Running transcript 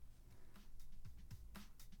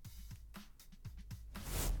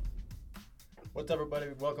What's up, everybody?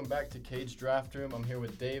 Welcome back to Cage Draft Room. I'm here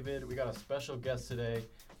with David. We got a special guest today.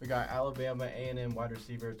 We got Alabama A&M wide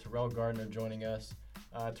receiver Terrell Gardner joining us.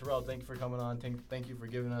 Terrell, thank you for coming on. Thank you for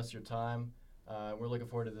giving us your time. We're looking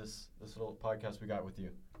forward to this little podcast we got with you.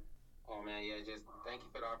 Oh, man, yeah, just thank you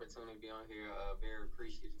for the opportunity to be on here. Very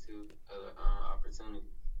appreciative of the opportunity.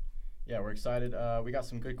 Yeah, we're excited. We got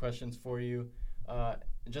some good questions for you.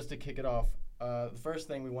 Just to kick it off, the first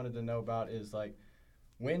thing we wanted to know about is,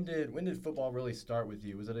 when did football really start with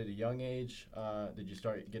you? Was it at a young age? Did you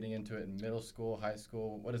start getting into it in middle school, high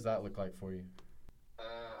school? What does that look like for you?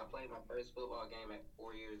 I played my first football game at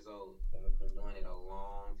 4 years old. I've been doing it a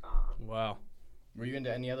long time. Wow. Were you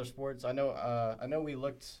into any other sports? I know we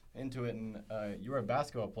looked into it, and you were a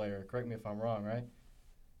basketball player. Correct me if I'm wrong, right?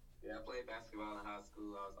 Yeah, I played basketball in high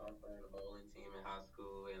school. I was also on the bowling team in high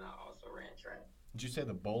school, and I also ran track. Did you say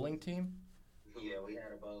the bowling team? Yeah, we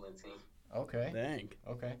had a bowling team. Okay. Dang.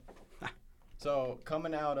 Okay. So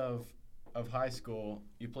coming out of high school,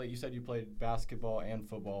 you said you played basketball and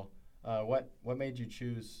football. What made you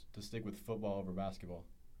choose to stick with football over basketball?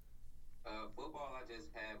 Football, I just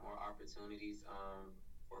had more opportunities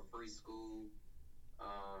for free school.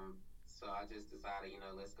 So I just decided,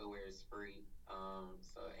 let's go where it's free.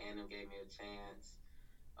 So A&M gave me a chance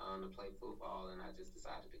to play football, and I just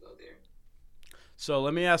decided to go there. So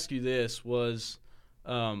let me ask you this: was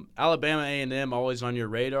Alabama A&M always on your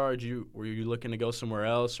radar? Were you looking to go somewhere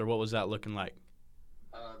else, or what was that looking like?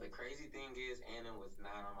 The crazy thing is A&M was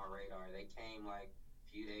not on my radar. They came a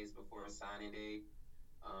few days before signing day.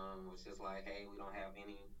 Was just like, hey, we don't have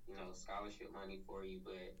any, scholarship money for you,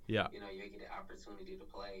 but Yeah. you get the opportunity to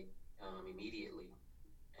play immediately.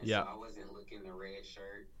 And Yeah. so I wasn't looking the red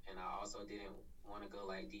shirt, and I also didn't want to go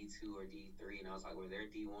D2 or D3, and I was like, well, they're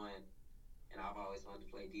D1, and I've always wanted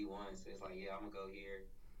to play D1, so it's like, yeah, I'm gonna go here.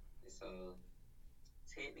 And so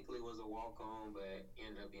technically it was a walk-on, but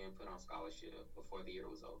ended up being put on scholarship before the year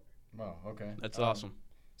was over. Wow. Okay. That's awesome.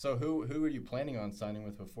 So who were you planning on signing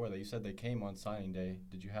with before that? You said they came on signing day.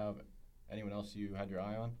 Did you have anyone else you had your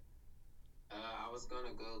eye on? I was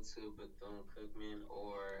gonna go to Bethune-Cookman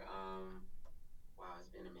or wow, it's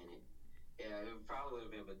been a minute. Yeah, it probably would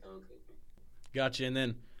have been Bethune-Cookman. Gotcha. And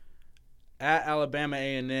then at Alabama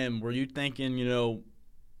A&M, were you thinking,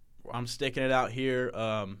 I'm sticking it out here,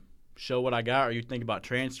 show what I got? Or you think about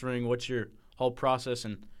transferring? What's your whole process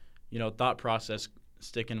and thought process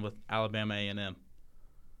sticking with Alabama A&M?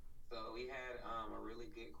 So we had a really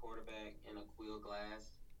good quarterback in Aqeel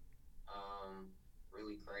Glass,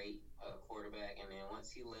 really great quarterback. And then once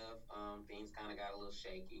he left, things kind of got a little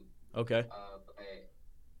shaky. Okay. But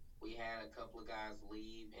we had a couple of guys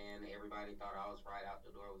leave, and everybody thought I was right out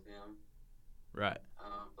the door with them. Right.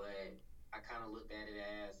 But I kind of looked at it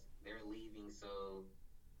as they're leaving, so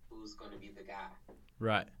who's going to be the guy?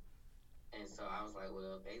 Right. And so I was like,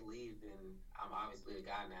 well, if they leave, then I'm obviously the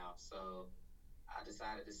guy now. So I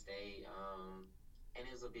decided to stay, and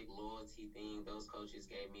it was a big loyalty thing. Those coaches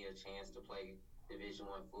gave me a chance to play Division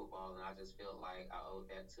I football, and I just felt like I owed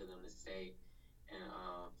that to them to stay and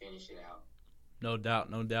finish it out. No doubt,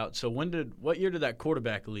 no doubt. So what year did that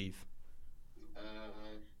quarterback leave?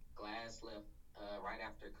 Glass left right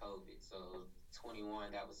after COVID, so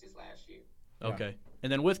 21, that was his last year. Okay. Yeah.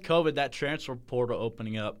 And then with COVID, that transfer portal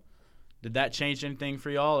opening up, did that change anything for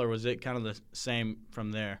y'all, or was it kind of the same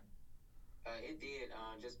from there? It did.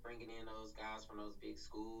 Just bringing in those guys from those big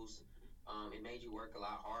schools, it made you work a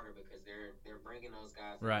lot harder because they're bringing those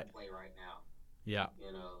guys Right. to play right now. Yeah.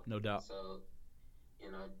 No doubt. So,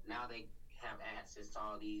 now they have access to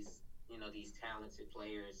all these, these talented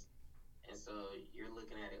players, and so you're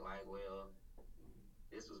looking at it like, well,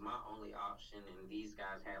 this was my only option, and these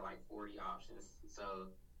guys had 40 options. So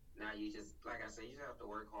now you just, like I said, you just have to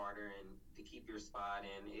work harder and to keep your spot.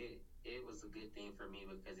 And it was a good thing for me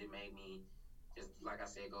because it made me just, like I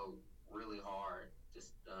said, go really hard,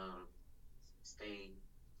 just stay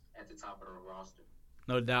at the top of the roster.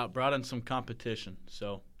 No doubt. Brought in some competition.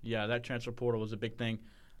 So, yeah, that transfer portal was a big thing.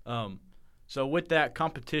 So with that,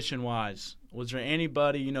 competition-wise, was there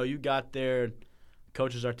anybody, you got there,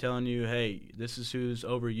 coaches are telling you, hey, this is who's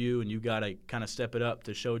over you, and you got to kind of step it up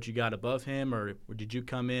to show what you got above him, or did you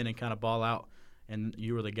come in and kind of ball out and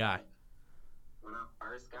you were the guy? When I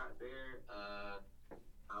first got there,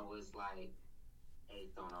 I was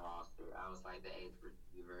 8th on the roster. I was the 8th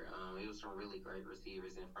receiver. It was some really great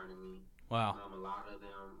receivers in front of me. Wow. A lot of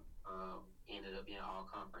them ended up being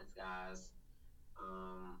all-conference guys.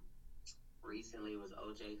 Recently, it was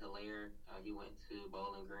O.J. Hilaire. He went to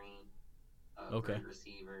Bowling Green. Okay. Great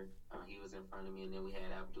receiver. He was in front of me, and then we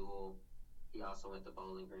had Abdul. He also went to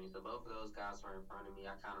Bowling Green. So both of those guys were in front of me.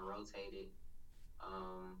 I kind of rotated.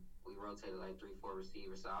 we rotated like 3, 4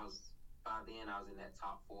 receivers. So by then I was in that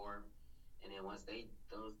top four, and then once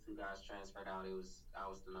those two guys transferred out, I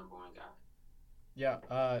was the number one guy.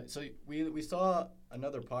 Yeah. So we saw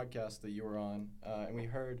another podcast that you were on, and we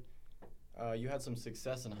heard you had some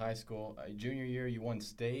success in high school. Junior year, you won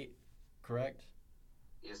state, correct?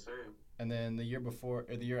 Yes, sir. And then the year before,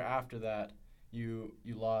 or the year after that, you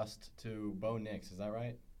lost to Bo Nix. Is that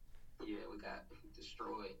right? Yeah, we got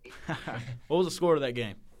destroyed. What was the score of that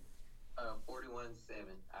game? 41-7.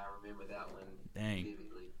 I remember that one Dang.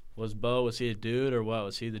 vividly. Was he a dude or what?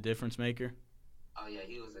 Was he the difference maker? Oh yeah,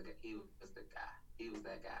 he was the guy. He was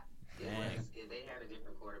that guy. Dang. If they had a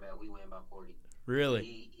different quarterback, we win by 40.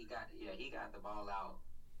 Really? He got the ball out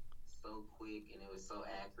so quick and it was so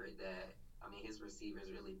accurate that his receivers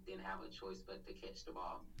really didn't have a choice but to catch the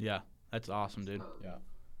ball. Yeah, that's awesome, dude. Yeah.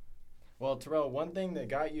 Well, Terrell, one thing that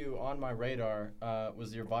got you on my radar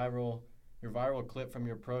was your viral clip from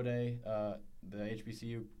your pro day, the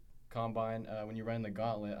HBCU combine when you ran the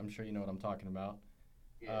gauntlet. I'm sure you know what I'm talking about.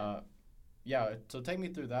 Yeah. Yeah. So take me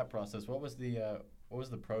through that process. What was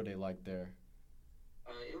the pro day like there?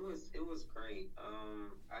 It was great.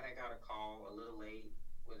 I had got a call a little late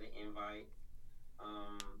with an invite.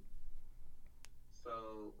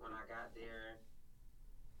 So when I got there,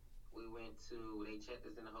 they checked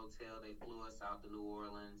us in the hotel. They flew us out to New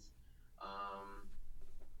Orleans,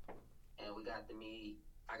 and I got to meet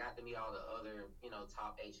all the other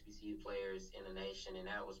top HBCU players in the nation, and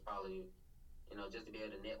that was probably just to be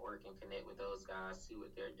able to network and connect with those guys, see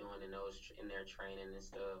what they're doing in their training and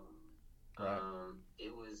stuff. Right.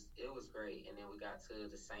 It was great, and then we got to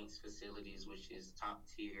the Saints facilities, which is top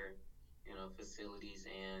tier, facilities,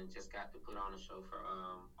 and just got to put on a show for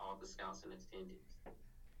all the scouts and attendants.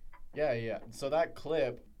 Yeah. So that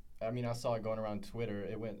clip, I saw it going around Twitter.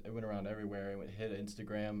 It went around everywhere. It hit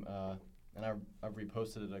Instagram, and I've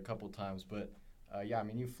reposted it a couple times. But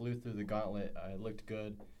you flew through the gauntlet. It looked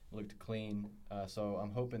good. It looked clean. So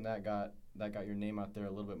I'm hoping that got your name out there a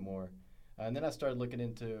little bit more. And then I started looking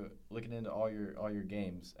into all your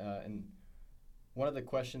games. And one of the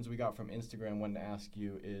questions we got from Instagram wanted to ask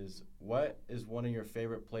you is, what is one of your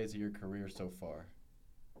favorite plays of your career so far?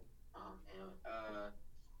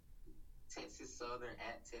 Texas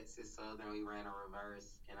Southern, we ran a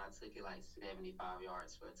reverse, and I took it like 75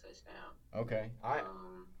 yards for a touchdown. Okay.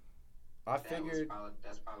 I figured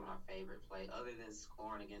that's probably my favorite play, other than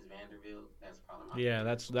scoring against Vanderbilt. That's probably my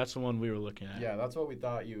favorite. That's the one we were looking at. Yeah, that's what we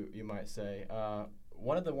thought you might say.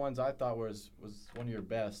 One of the ones I thought was one of your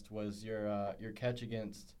best was your catch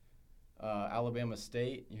against Alabama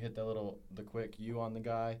State. You hit the quick U on the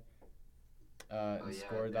guy and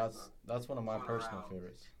scored. That's one of my personal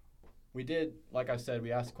favorites. We did, like I said,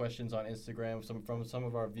 we asked questions on Instagram from some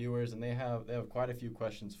of our viewers, and they have quite a few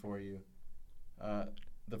questions for you.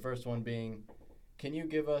 The first one being, can you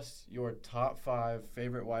give us your top 5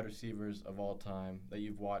 favorite wide receivers of all time that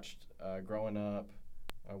you've watched growing up,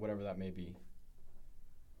 whatever that may be?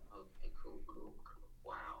 Okay, cool.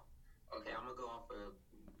 Wow. Okay, I'm going to go off of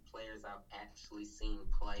players I've actually seen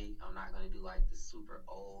play. I'm not going to do like the super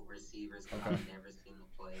old receivers because I've never seen them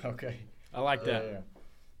play. Okay. I like that. Yeah.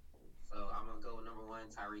 So I'm going to go number 1,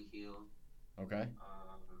 Tyreek Hill. Okay.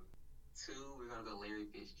 2, we're going to go Larry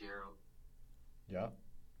Fitzgerald. Yeah.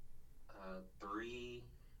 3.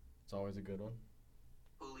 It's always a good one.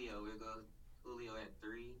 Julio. We'll go Julio at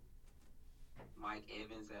 3. Mike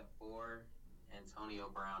Evans at 4. Antonio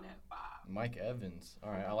Brown at 5. Mike Evans.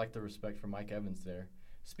 All right. I like the respect for Mike Evans there.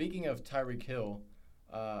 Speaking of Tyreek Hill,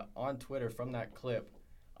 on Twitter from that clip,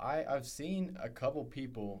 I've seen a couple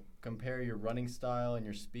people compare your running style and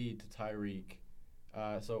your speed to Tyreek.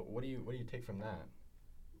 So what do you take from that?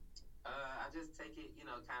 I just take it,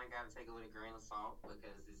 kind of got to take it with a grain of salt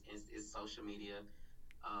because it's social media.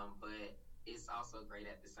 But it's also great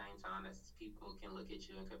at the same time that people can look at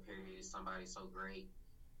you and compare you to somebody so great.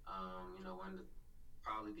 One of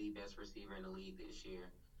probably the best receiver in the league this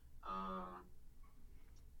year.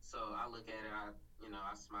 So I look at it,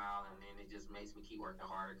 I smile, and then it just makes me keep working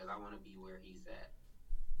harder because I want to be where he's at.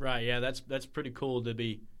 Right, yeah, that's pretty cool to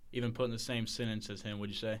be even put in the same sentence as him, would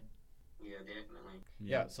you say? Yeah, definitely.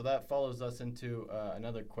 Yeah, so that follows us into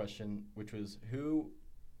another question, which was, who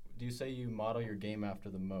do you say you model your game after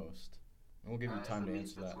the most? And we'll give you time to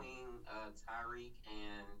answer that. Between Tyreek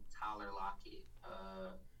and Tyler Lockett.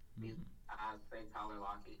 I say Tyler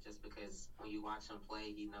Lockett just because when you watch him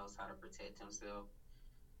play, he knows how to protect himself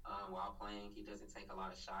while playing. He doesn't take a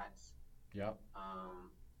lot of shots. Yep.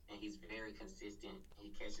 And he's very consistent. He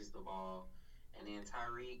catches the ball. And then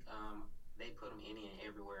Tyreek, they put him any and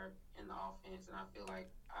everywhere in the offense, and I feel like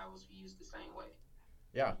I was used the same way.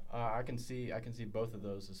 Yeah, I can see both of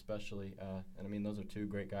those especially, and I mean those are two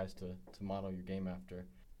great guys to model your game after.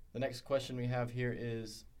 The next question we have here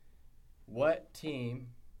is, what team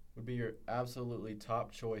would be your absolutely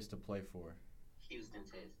top choice to play for? Houston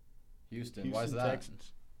Texans. Houston. Why is that?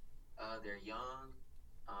 Texans. They're young.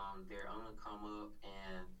 They're on the come up,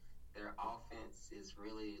 and their offense is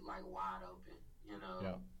really like wide open. You know,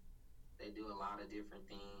 Yeah. they do a lot of different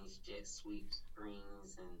things, jet sweeps,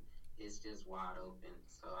 screens, and it's just wide open.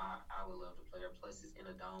 So I would love to play there. Plus, it's in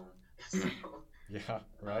a dome. So, Yeah,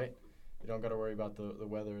 right. You don't got to worry about the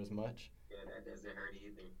weather as much. yeah, that doesn't hurt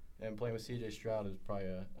either. And playing with C.J. Stroud is probably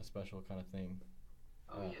a special kind of thing.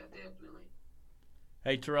 Oh, yeah, definitely.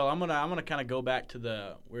 Hey Terrell, I'm gonna kind of go back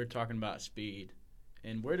to we were talking about speed,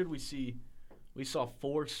 and where did we see? We saw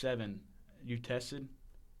 4.7. You tested?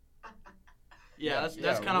 Yeah,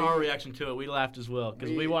 that's kind of our reaction to it. We laughed as well because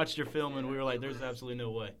we watched your film and we were like, "There's absolutely no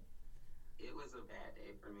way." It was a bad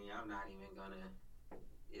day for me. I'm not even gonna.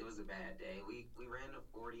 It was a bad day. We ran the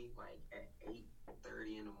 40 like at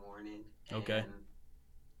 8:30 in the morning. And Okay.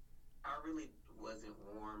 I really wasn't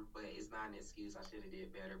warm, but it's not an excuse. I should have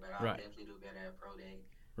did better, but I'll definitely do better at pro day.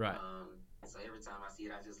 Right. So every time I see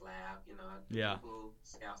it, I just laugh. You know, Yeah. people,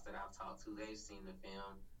 scouts that I've talked to, they've seen the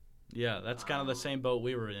film. Yeah, that's kind of the same boat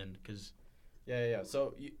we were in because. Yeah.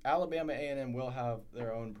 So Alabama A&M will have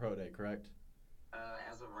their own pro day, correct?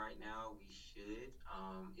 As of right now, we should.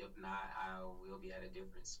 If not, I will be at a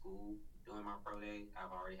different school doing my pro day.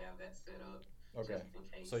 I've already have that set up. Okay. Just in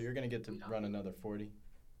case. So you're gonna get to run another 40.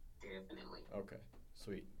 Definitely. Okay.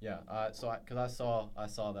 Sweet. Yeah. Because I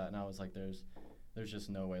saw that and I was like, there's just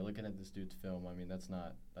no way. Looking at this dude's film, I mean, that's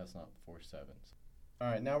not 4.7s. All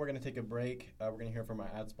right. Now we're gonna take a break. We're gonna hear from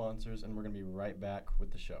our ad sponsors, and we're gonna be right back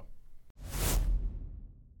with the show.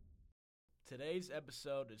 Today's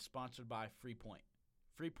episode is sponsored by FreePoint.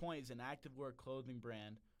 FreePoint is an activewear clothing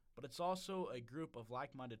brand, but it's also a group of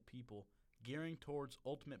like-minded people gearing towards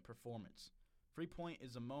ultimate performance. FreePoint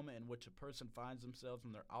is a moment in which a person finds themselves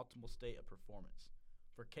in their optimal state of performance.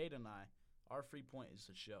 For Kate and I, our FreePoint is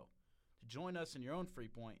the show. To join us in your own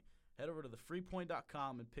FreePoint, head over to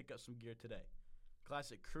thefreepoint.com and pick up some gear today.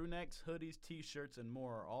 Classic crew necks, hoodies, t-shirts, and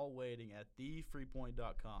more are all waiting at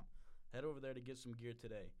thefreepoint.com. Head over there to get some gear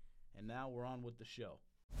today. And now we're on with the show.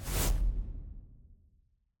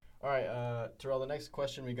 All right, Terrell, the next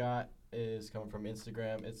question we got is coming from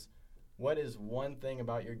Instagram. It's, what is one thing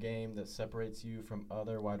about your game that separates you from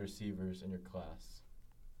other wide receivers in your class?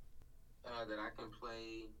 That I can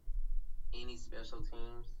play any special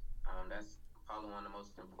teams. That's probably one of the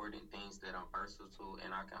most important things, that I'm versatile,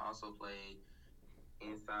 and I can also play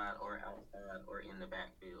inside or outside or in the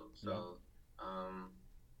backfield. So, I'm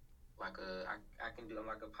like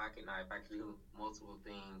a pocket knife. I can do multiple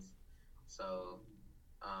things. So,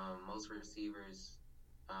 most receivers,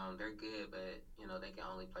 they're good, but you know they can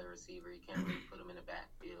only play receiver. You can't really put them in the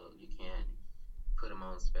backfield. You can't put them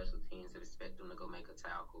on special teams and expect them to go make a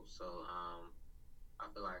tackle. So, I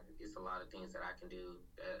feel like it's a lot of things that I can do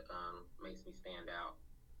that makes me stand out.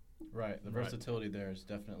 Right, the versatility there is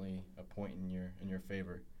definitely a point in your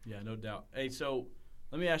favor. Yeah, no doubt. Hey, so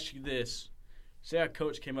let me ask you this. Say a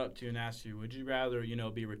coach came up to you and asked you, would you rather,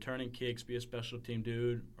 be returning kicks, be a special team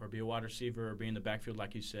dude, or be a wide receiver, or be in the backfield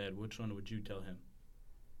like you said? Which one would you tell him?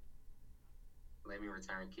 Let me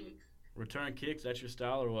return kicks. Return kicks? That's your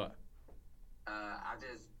style or what?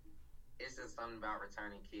 It's just something about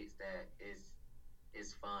returning kicks that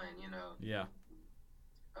is fun, Yeah.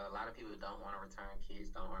 A lot of people don't want to return kicks,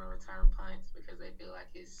 don't want to return punts because they feel like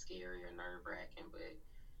it's scary or nerve-wracking, but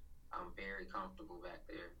I'm very comfortable back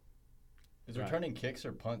there. Is returning kicks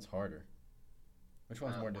or punts harder? Which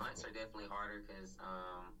one's more difficult? Punts are definitely harder because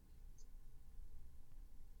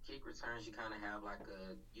kick returns, you kind of have like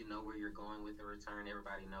where you're going with the return.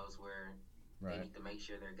 Everybody knows where they need to make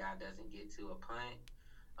sure their guy doesn't get to a punt.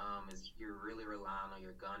 You're really relying on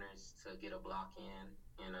your gunners to get a block in,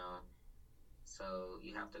 So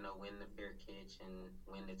you have to know when to fair catch and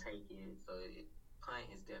when to take it. So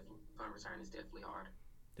punt return is definitely harder.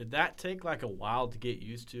 Did that take like a while to get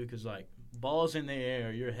used to? Because like ball's in the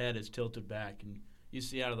air, your head is tilted back, and you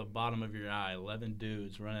see out of the bottom of your eye 11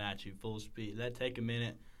 dudes running at you full speed. Did that take a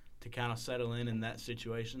minute to kind of settle in that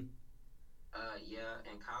situation? Yeah,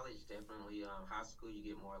 in college definitely. High school you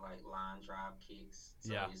get more like line drive kicks.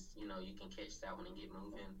 So you can catch that one and get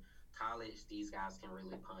moving. College, these guys can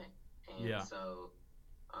really punt. And so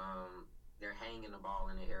they're hanging the ball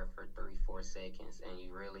in the air for 3-4 seconds, and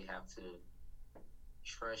you really have to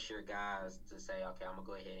trust your guys to say, okay, I'm going to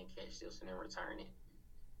go ahead and catch this and then return it.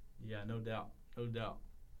 Yeah, no doubt.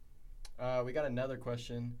 We got another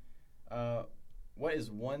question. what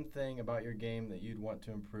is one thing about your game that you'd want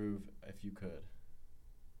to improve if you could?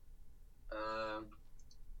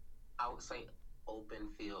 I would say open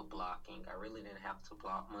field blocking. I really didn't have to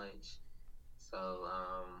block much. So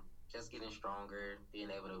just getting stronger, being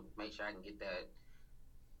able to make sure I can get that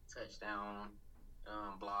touchdown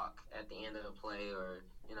block at the end of the play, or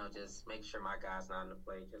just make sure my guy's not in the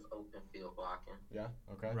play. Just open field blocking. Yeah.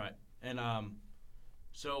 Okay. Right. And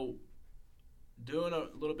so doing a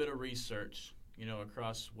little bit of research,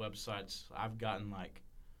 across websites, I've gotten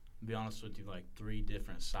to be honest with you, 3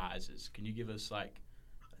 different sizes. Can you give us a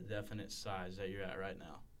definite size that you're at right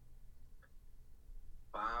now?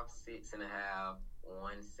 5'6.5",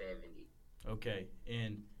 170. Okay.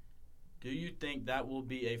 And do you think that will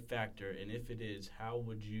be a factor? And if it is, how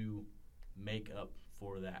would you make up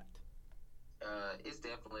for that? It's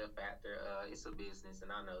definitely a factor. It's a business,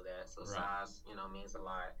 and I know that. So Right. size, means a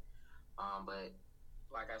lot. But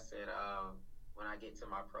like I said, when I get to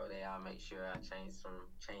my pro day, I'll make sure I change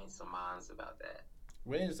some minds about that.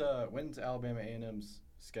 When's Alabama A&M's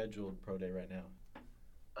scheduled pro day right now?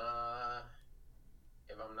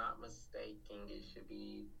 If I'm not mistaken, it should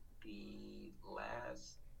be the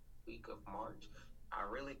last week of March. I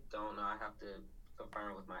really don't know. I have to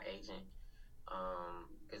confirm with my agent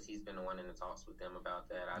because he's been the one in the talks with them about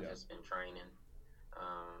that. I've just been training.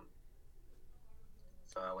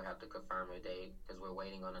 So I would have to confirm a date because we're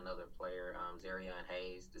waiting on another player, Zarian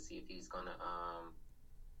Hayes, to see if he's going to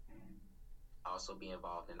also be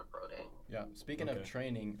involved in the pro day. Yeah. Speaking of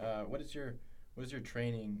training, what does your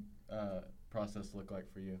training process look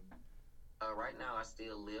like for you? Right now, I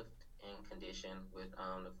still lift and condition with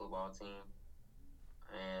the football team,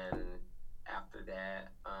 and after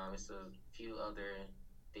that, it's a few other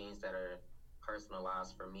things that are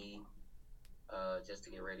personalized for me, just to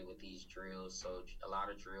get ready with these drills. So a lot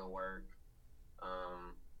of drill work.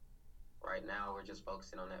 Right now, we're just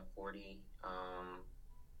focusing on that 40.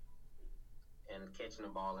 And catching the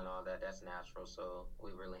ball and all that, that's natural. So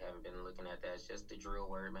we really haven't been looking at that. It's just the drill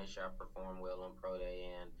work, make sure I perform well on pro day,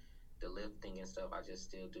 and the lifting and stuff, I just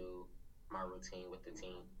still do my routine with the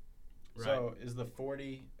team. Right. So is the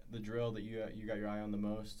 40 the drill that you got your eye on the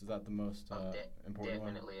most? Is that the most important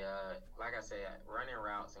one? Definitely. Like I said, running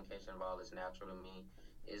routes and catching the ball is natural to me.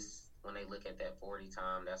 It's when they look at that 40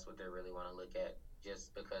 time, that's what they really want to look at.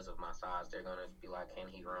 Just because of my size, they're going to be like, can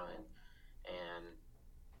he run? And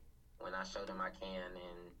when I show them I can,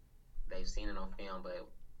 and they've seen it on film, but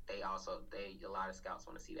a lot of scouts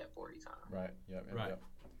want to see that 40 time. Right. Yep. Right. Yep.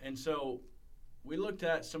 And so we looked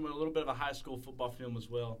at a little bit of a high school football film as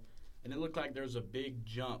well, and it looked like there was a big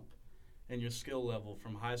jump in your skill level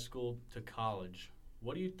from high school to college.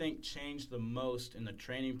 What do you think changed the most in the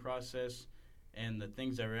training process and the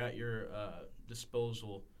things that were at your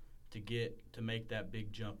disposal to make that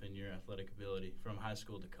big jump in your athletic ability from high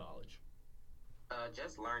school to college?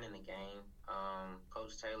 Just learning the game.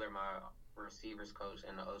 Coach Taylor, my receivers coach,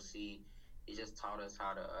 and the OC, he just taught us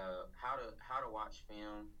how to watch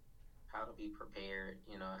film, how to be prepared.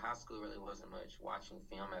 High school really wasn't much watching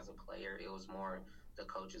film as a player. It was more the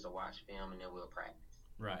coaches will watch film and then we'll practice.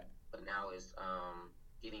 Right. But now it's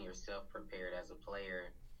getting yourself prepared as a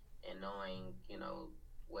player and knowing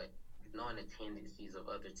knowing the tendencies of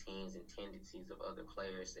other teams and tendencies of other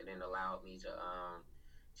players, and then allowed me to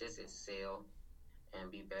just excel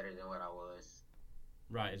and be better than what I was.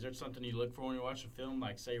 Right. Is there something you look for when you're watching film?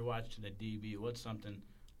 Like, say you're watching a DB, what's something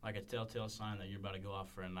like a telltale sign that you're about to go off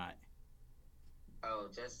for a night? Oh,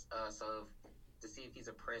 just to see if he's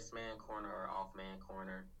a press man corner or off man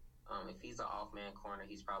corner. If he's an off man corner,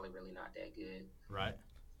 he's probably really not that good. Right.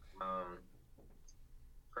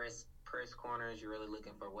 Press corners, you're really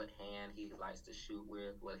looking for what hand he likes to shoot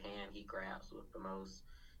with, what hand he grabs with the most,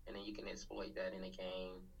 and then you can exploit that in a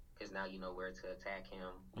game because now you know where to attack him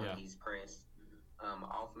when he's pressed.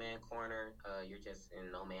 Off man corner, you're just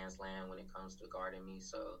in no man's land when it comes to guarding me,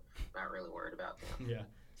 so not really worried about them. Yeah.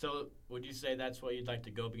 So would you say that's what you'd like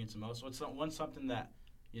to go up against the most? What's something that,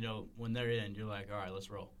 when they're in, you're like, all right, let's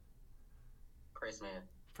roll? Press man.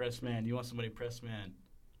 Press man. You want somebody press man?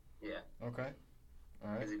 Yeah. Okay. All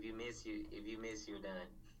right. Because if you miss, you're done.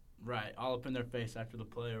 Right. All up in their face after the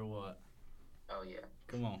play or what? Oh, yeah.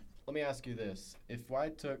 Come on. Let me ask you this. If I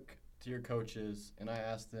took to your coaches and I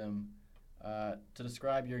asked them to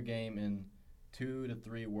describe your game in 2 to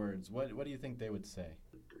 3 words, what do you think they would say?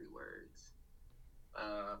 3 words.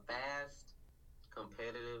 Fast,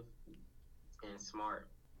 competitive, and smart.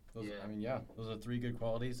 Those are 3 good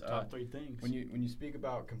qualities. Top 3 things. When you speak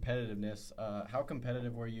about competitiveness, how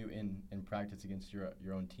competitive were you in practice against your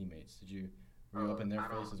own teammates? Were you up in their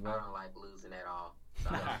face as well? I don't like losing at all. So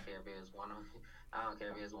I don't care if it was I don't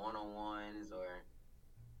care if it's one-on-ones or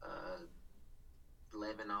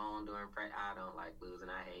 11 on during practice. I don't like losing.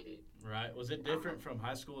 I hate it. Right. Was it different from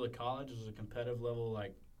high school to college? Was the competitive level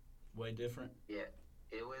like way different? Yeah,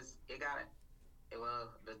 it was. It got. Well,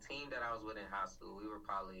 the team that I was with in high school, we were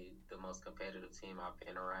probably the most competitive team I've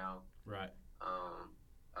been around. Right.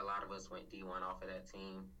 A lot of us went D1 off of that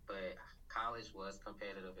team, but college was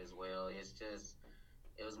competitive as well. It's just,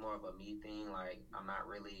 it was more of a me thing. Like, I'm not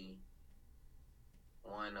really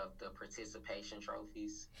one of the participation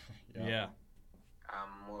trophies. Yeah.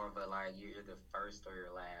 I'm more of a, like, you're the first or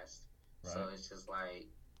your last. Right. So it's just like,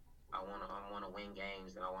 I wanna win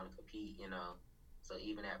games and I wanna compete, you know. So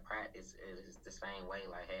even at practice, it's the same way.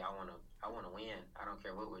 Like, hey, I wanna win. I don't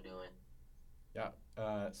care what we're doing. Yeah.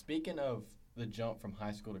 Speaking of the jump from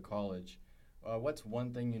high school to college, what's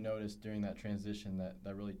one thing you noticed during that transition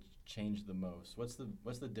that really changed the most? What's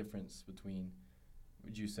the difference between,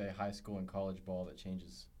 would you say, high school and college ball that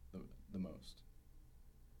changes the most?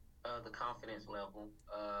 The confidence level.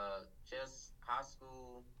 Just high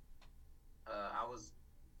school. I was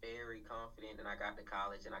very confident, and I got to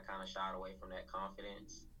college, and I kind of shied away from that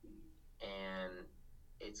confidence. And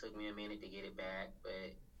it took me a minute to get it back,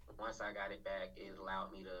 but once I got it back, it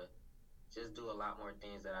allowed me to just do a lot more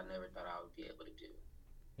things that I never thought I would be able to do.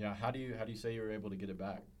 Yeah. How do you say you were able to get it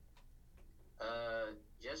back?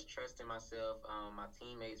 Just trusting myself. My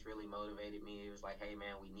teammates really motivated me. It was like, hey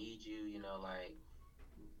man, we need you. You know, like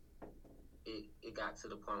it got to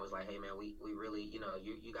the point where it was like, hey man, we really, you know,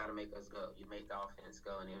 you got to make us go. You make the offense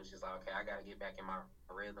go, and it was just like, okay, I got to get back in my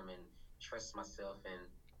rhythm and trust myself and,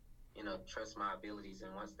 you know, trust my abilities.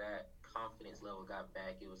 And once that confidence level got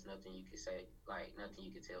back, it was nothing you could say, like nothing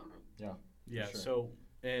you could tell me. Yeah. Yeah. Sure. So,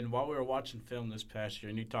 and while we were watching film this past year,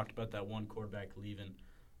 and you talked about that one quarterback leaving,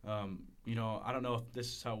 you know, I don't know if this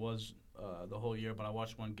is how it was the whole year, but I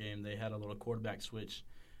watched one game. They had a little quarterback switch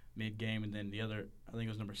mid-game, and then the other, I think it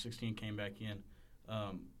was number 16, came back in.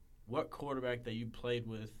 What quarterback that you played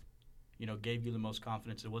with, you know, gave you the most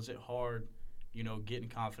confidence? And was it hard, you know, getting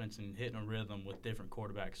confidence and hitting a rhythm with different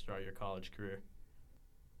quarterbacks throughout your college career?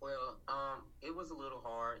 Well, it was a little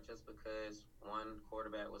hard just because one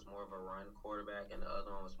quarterback was more of a run quarterback and the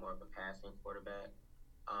other one was more of a passing quarterback.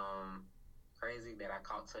 Crazy that I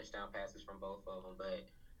caught touchdown passes from both of them, but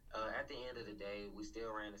at the end of the day, we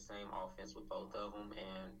still ran the same offense with both of them,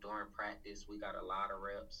 and during practice, we got a lot of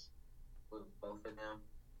reps with both of them.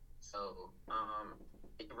 So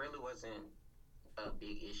it really wasn't a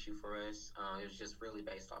big issue for us. It was just really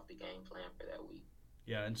based off the game plan for that week.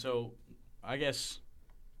 Yeah, and so I guess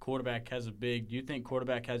do you think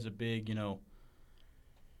quarterback has a big, you know,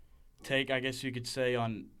 take, I guess you could say,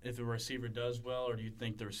 on if a receiver does well, or do you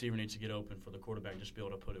think the receiver needs to get open for the quarterback just be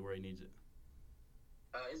able to put it where he needs it?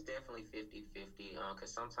 It's definitely 50-50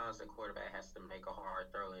 because sometimes the quarterback has to make a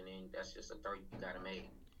hard throw, and then that's just a throw you got to make.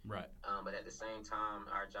 Right. But at the same time,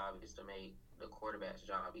 our job is to make the quarterback's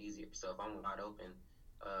job easier. So if I'm wide open,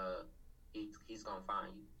 he's going to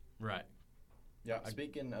find you. Right. Yeah.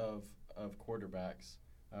 Speaking of quarterbacks,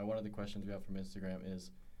 one of the questions we have from Instagram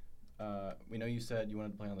is, we know you said you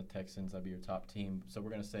wanted to play on the Texans. That'd be your top team. So we're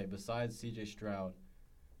going to say, besides C.J. Stroud,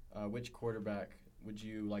 which quarterback would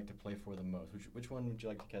you like to play for the most? Which one would you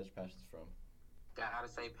like to catch passes from? Got to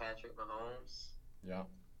say Patrick Mahomes. Yeah.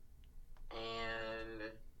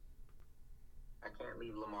 And I can't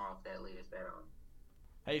leave Lamar off that list at all.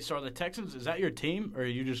 Hey, so are the Texans, is that your team, or are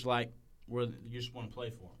you just like, where you just want to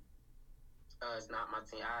play for them? It's not my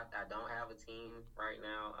team. I don't have a team right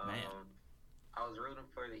now. Man. I was rooting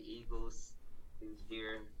for the Eagles this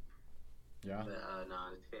year. Yeah. But no,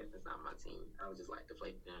 the Texans not my team. I would just like to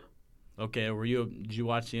play for them. Okay, did you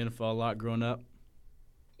watch the NFL a lot growing up?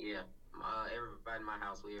 Yeah. Everybody in my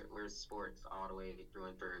house, we're sports all the way through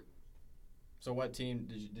and through. So what team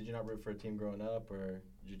did you not root for a team growing up, or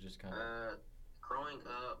did you just kind of? Growing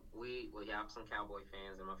up, we have some Cowboy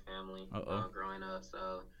fans in my family. Growing up,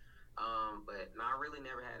 so but no, I really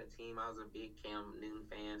never had a team. I was a big Cam Newton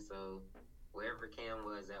fan, so wherever Cam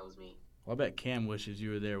was, that was me. Well, I bet Cam wishes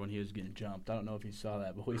you were there when he was getting jumped. I don't know if you saw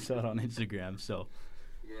that, but we saw it on Instagram. So.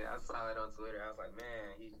 Yeah, I saw it on Twitter. I was like,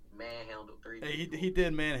 man, he manhandled 3 Hey, people. he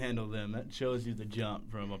did manhandle them. That shows you the jump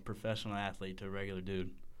from a professional athlete to a regular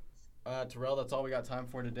dude. Terrell, that's all we got time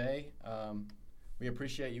for today. We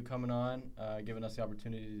appreciate you coming on, giving us the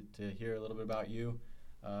opportunity to hear a little bit about you,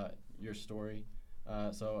 your story.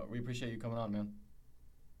 So we appreciate you coming on, man.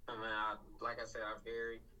 Man, like I said, I'm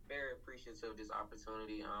very, very appreciative of this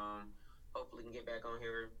opportunity. Hopefully we can get back on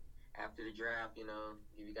here after the draft, you know,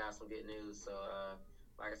 give you guys some good news. So,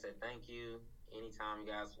 like I said, thank you. Anytime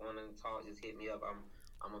you guys want to talk, just hit me up.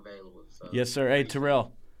 I'm available. So yes, sir. Hey,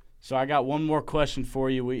 Terrell, So I got one more question for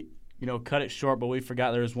you. We, cut it short, but we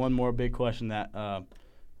forgot there was one more big question that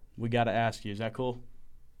we got to ask you. Is that cool?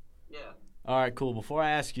 Yeah. All right, cool. Before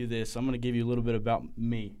I ask you this, I'm going to give you a little bit about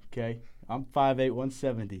me, okay? I'm 5'8",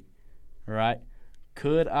 170, all right?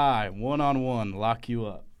 Could I, one-on-one, lock you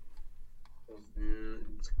up?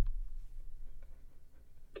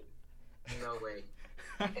 No way.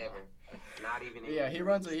 Ever. Not even. Yeah, he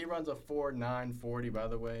runs a 4.9 40, by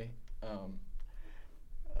the way.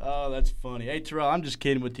 Oh, that's funny. Hey, Terrell, I'm just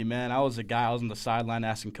kidding with you, man. I was on the sideline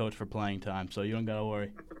asking coach for playing time, so you don't got to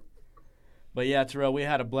worry. But, yeah, Terrell, we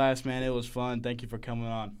had a blast, man. It was fun. Thank you for coming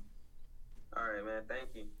on. All right, man.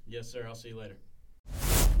 Thank you. Yes, sir. I'll see you later.